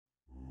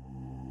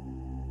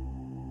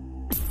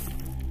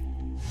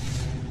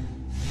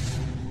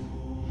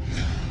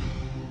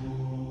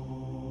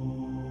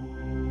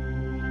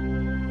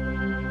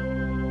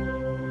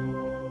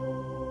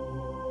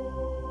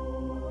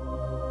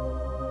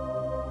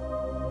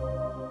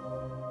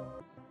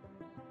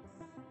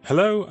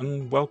Hello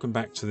and welcome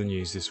back to the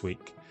news this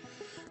week.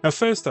 Now,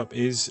 first up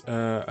is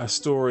a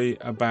story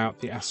about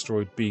the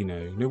asteroid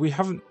Bennu. Now, we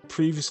haven't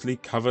previously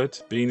covered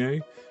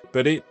Bennu,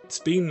 but it's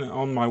been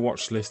on my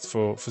watch list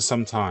for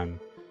some time.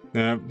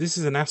 Now, this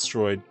is an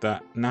asteroid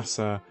that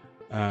NASA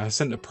has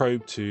sent a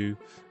probe to,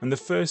 and the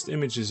first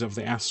images of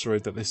the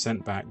asteroid that they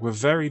sent back were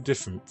very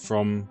different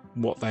from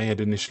what they had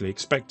initially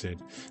expected.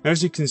 Now,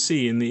 as you can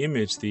see in the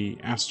image, the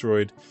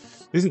asteroid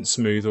isn't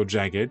smooth or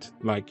jagged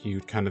like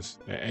you'd kind of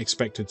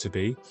expect it to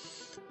be.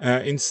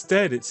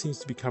 Instead, it seems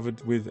to be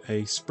covered with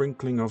a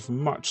sprinkling of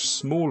much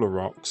smaller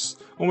rocks,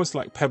 almost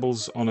like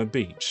pebbles on a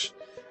beach.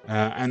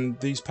 And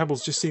these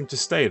pebbles just seem to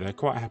stay there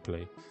quite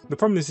happily. The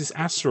problem is this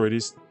asteroid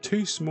is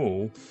too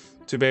small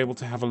to be able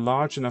to have a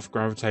large enough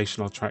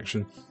gravitational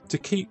attraction to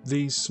keep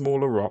these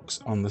smaller rocks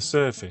on the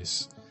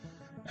surface.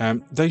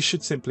 They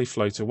should simply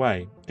float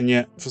away, and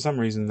yet for some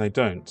reason they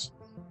don't.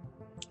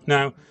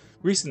 Now,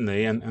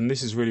 recently, and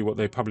this is really what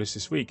they published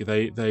this week,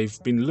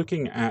 they've been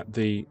looking at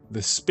the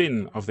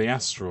spin of the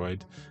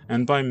asteroid,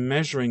 and by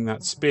measuring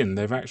that spin,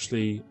 they've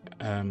actually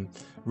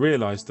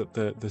realized that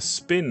the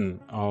spin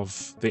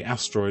of the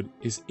asteroid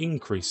is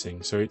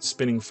increasing. So it's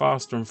spinning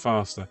faster and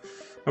faster.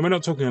 And we're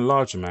not talking a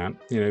large amount.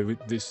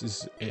 This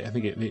is, I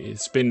think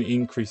its spin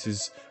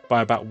increases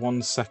by about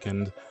 1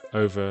 second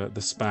over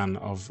the span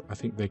of, I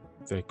think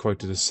they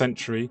quoted a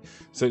century.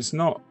 So it's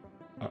not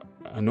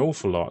an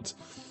awful lot.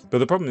 But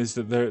the problem is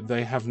that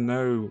they have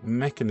no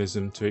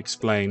mechanism to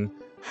explain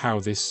how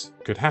this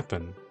could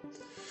happen.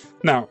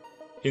 Now,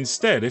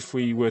 instead, if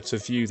we were to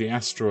view the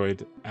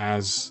asteroid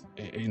as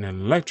in an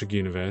electric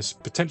universe,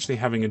 potentially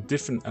having a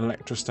different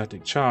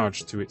electrostatic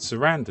charge to its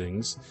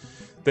surroundings,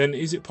 then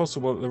is it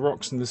possible that the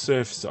rocks on the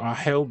surface are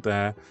held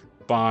there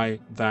by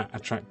that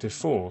attractive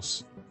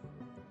force?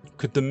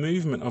 Could the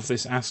movement of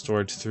this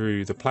asteroid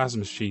through the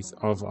plasma sheath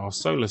of our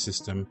solar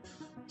system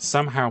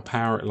somehow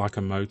power it like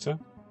a motor?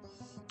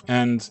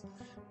 And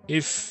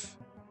if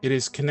it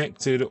is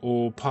connected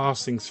or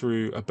passing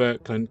through a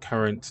Birkeland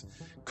current,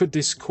 could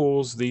this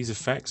cause these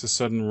effects, a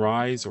sudden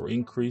rise or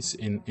increase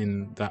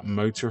in that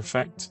motor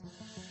effect?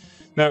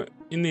 Now,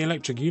 in the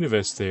electric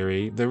universe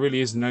theory, there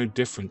really is no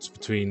difference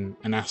between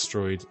an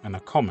asteroid and a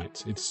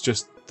comet. It's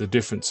just the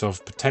difference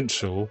of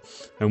potential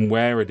and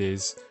where it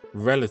is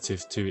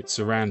relative to its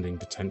surrounding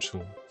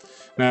potential.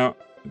 Now,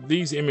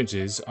 these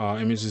images are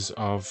images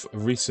of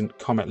recent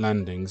comet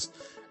landings,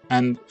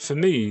 and for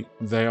me,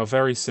 they are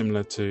very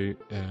similar to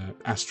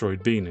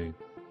asteroid Bennu.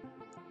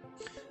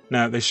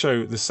 Now, they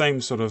show the same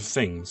sort of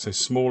thing, so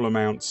small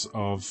amounts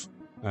of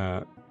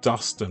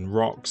dust and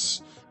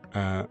rocks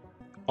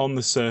on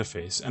the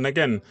surface. And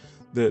again,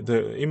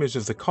 the image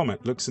of the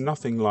comet looks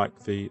nothing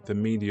like the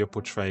media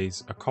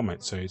portrays a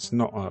comet, so it's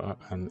not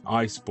an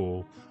ice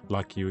ball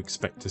like you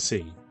expect to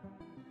see.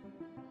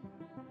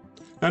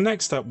 Now,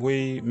 next up,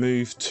 we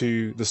move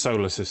to the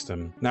solar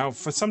system. Now,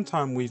 for some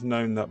time, we've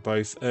known that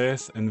both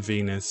Earth and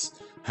Venus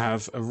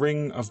have a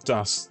ring of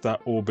dust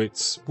that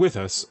orbits with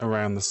us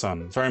around the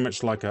sun, very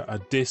much like a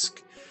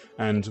disk,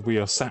 and we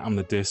are sat on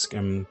the disk,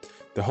 and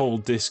the whole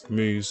disk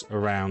moves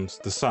around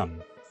the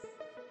sun.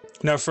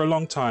 Now, for a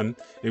long time,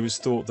 it was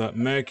thought that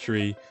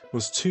Mercury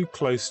was too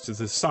close to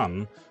the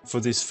sun for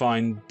this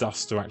fine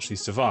dust to actually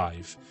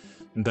survive.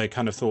 And they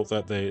kind of thought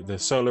that the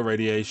solar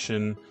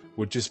radiation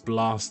would just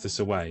blast this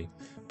away.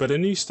 But a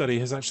new study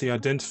has actually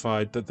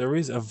identified that there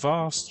is a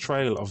vast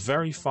trail of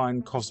very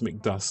fine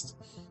cosmic dust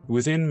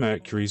within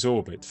Mercury's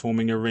orbit,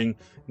 forming a ring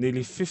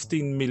nearly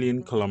 15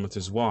 million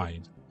kilometers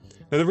wide.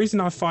 Now, the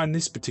reason I find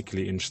this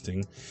particularly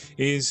interesting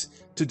is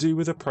to do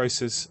with the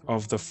process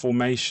of the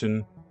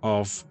formation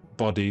of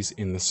bodies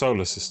in the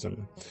solar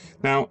system.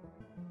 Now,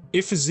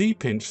 if a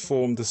Z-pinch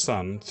formed the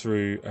sun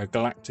through a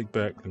galactic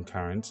Birkeland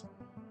current,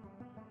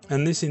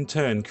 and this in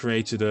turn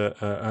created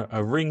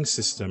a ring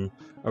system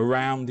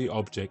around the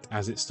object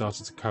as it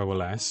started to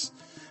coalesce,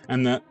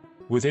 and that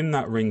within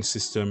that ring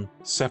system,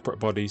 separate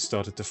bodies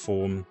started to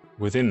form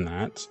within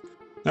that.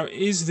 Now,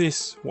 is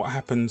this what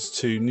happens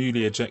to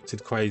newly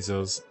ejected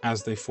quasars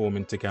as they form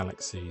into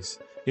galaxies?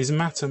 Is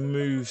matter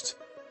moved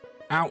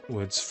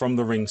outwards from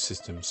the ring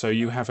system? So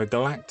you have a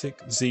galactic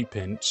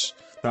Z-pinch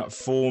that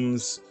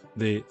forms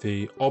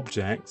the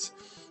object,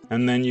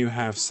 and then you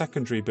have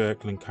secondary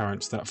Birkeland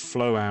currents that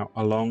flow out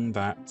along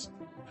that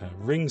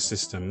ring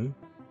system,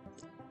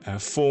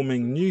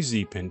 forming new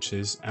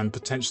Z-pinches and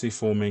potentially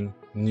forming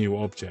new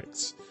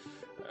objects.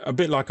 A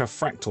bit like a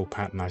fractal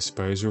pattern, I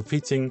suppose,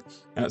 repeating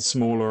at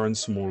smaller and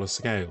smaller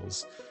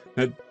scales.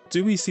 Now,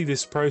 do we see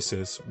this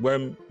process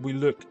when we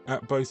look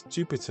at both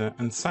Jupiter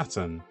and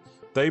Saturn?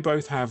 They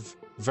both have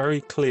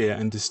very clear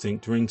and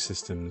distinct ring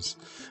systems,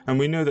 and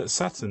we know that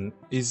Saturn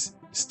is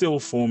still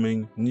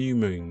forming new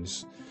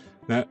moons.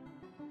 Now,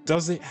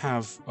 does it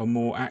have a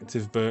more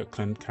active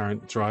Birkeland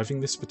current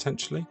driving this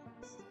potentially?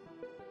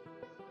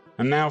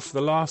 And now for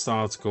the last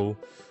article,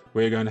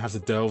 we're going to have to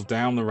delve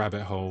down the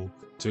rabbit hole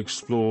to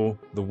explore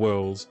the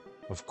world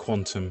of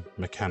quantum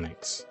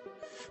mechanics.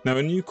 Now,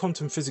 a new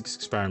quantum physics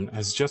experiment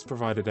has just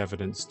provided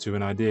evidence to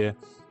an idea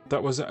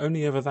that was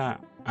only ever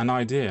that, an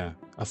idea,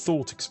 a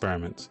thought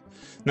experiment.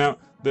 Now,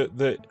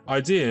 the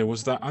idea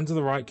was that under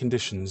the right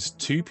conditions,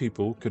 two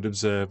people could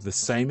observe the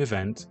same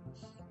event,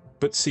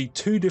 but see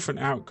two different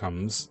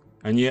outcomes,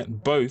 and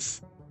yet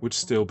both would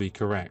still be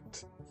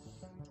correct.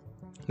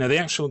 Now, the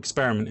actual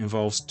experiment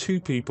involves two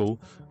people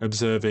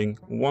observing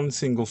one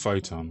single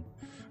photon,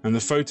 and the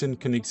photon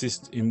can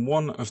exist in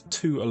one of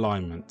two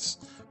alignments,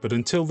 but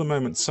until the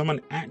moment someone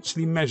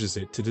actually measures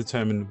it to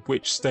determine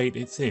which state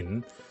it's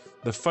in,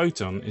 the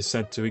photon is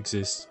said to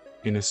exist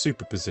in a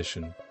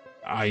superposition,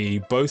 i.e.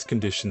 both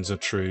conditions are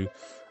true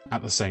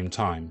at the same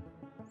time.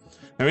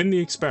 Now, in the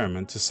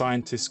experiment, a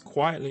scientist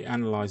quietly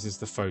analyzes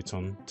the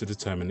photon to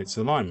determine its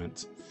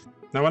alignment.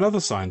 Now, another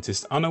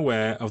scientist,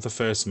 unaware of the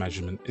first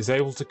measurement, is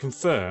able to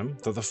confirm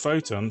that the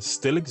photon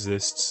still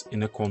exists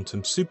in a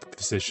quantum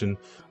superposition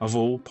of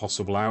all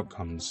possible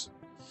outcomes.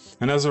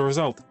 And as a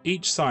result,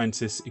 each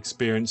scientist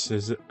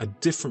experiences a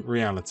different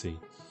reality.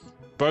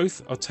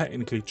 Both are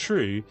technically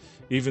true,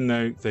 even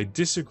though they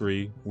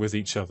disagree with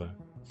each other.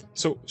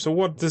 So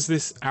what does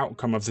this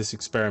outcome of this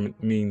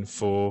experiment mean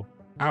for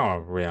our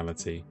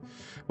reality?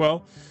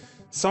 Well,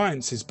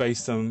 science is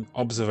based on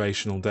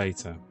observational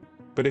data.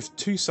 But if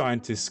two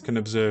scientists can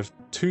observe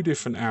two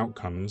different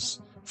outcomes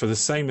for the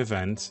same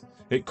event,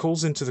 it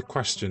calls into the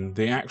question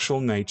the actual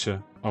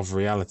nature of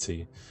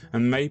reality,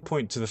 and may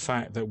point to the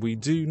fact that we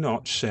do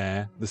not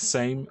share the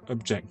same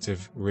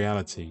objective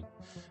reality.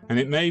 And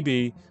it may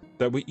be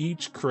that we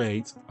each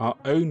create our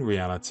own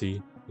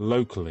reality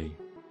locally.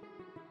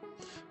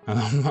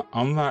 And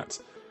on that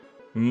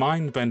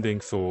mind-bending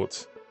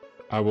thought,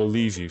 I will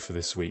leave you for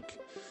this week.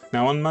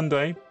 Now, on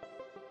Monday,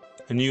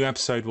 a new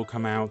episode will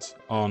come out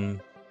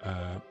on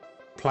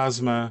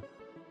plasma,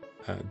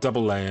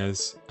 double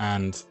layers,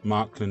 and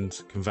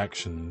Markland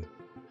convection.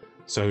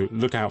 So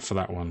look out for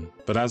that one.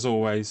 But as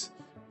always,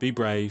 be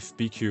brave,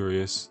 be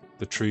curious.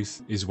 The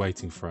truth is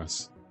waiting for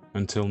us.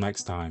 Until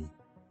next time.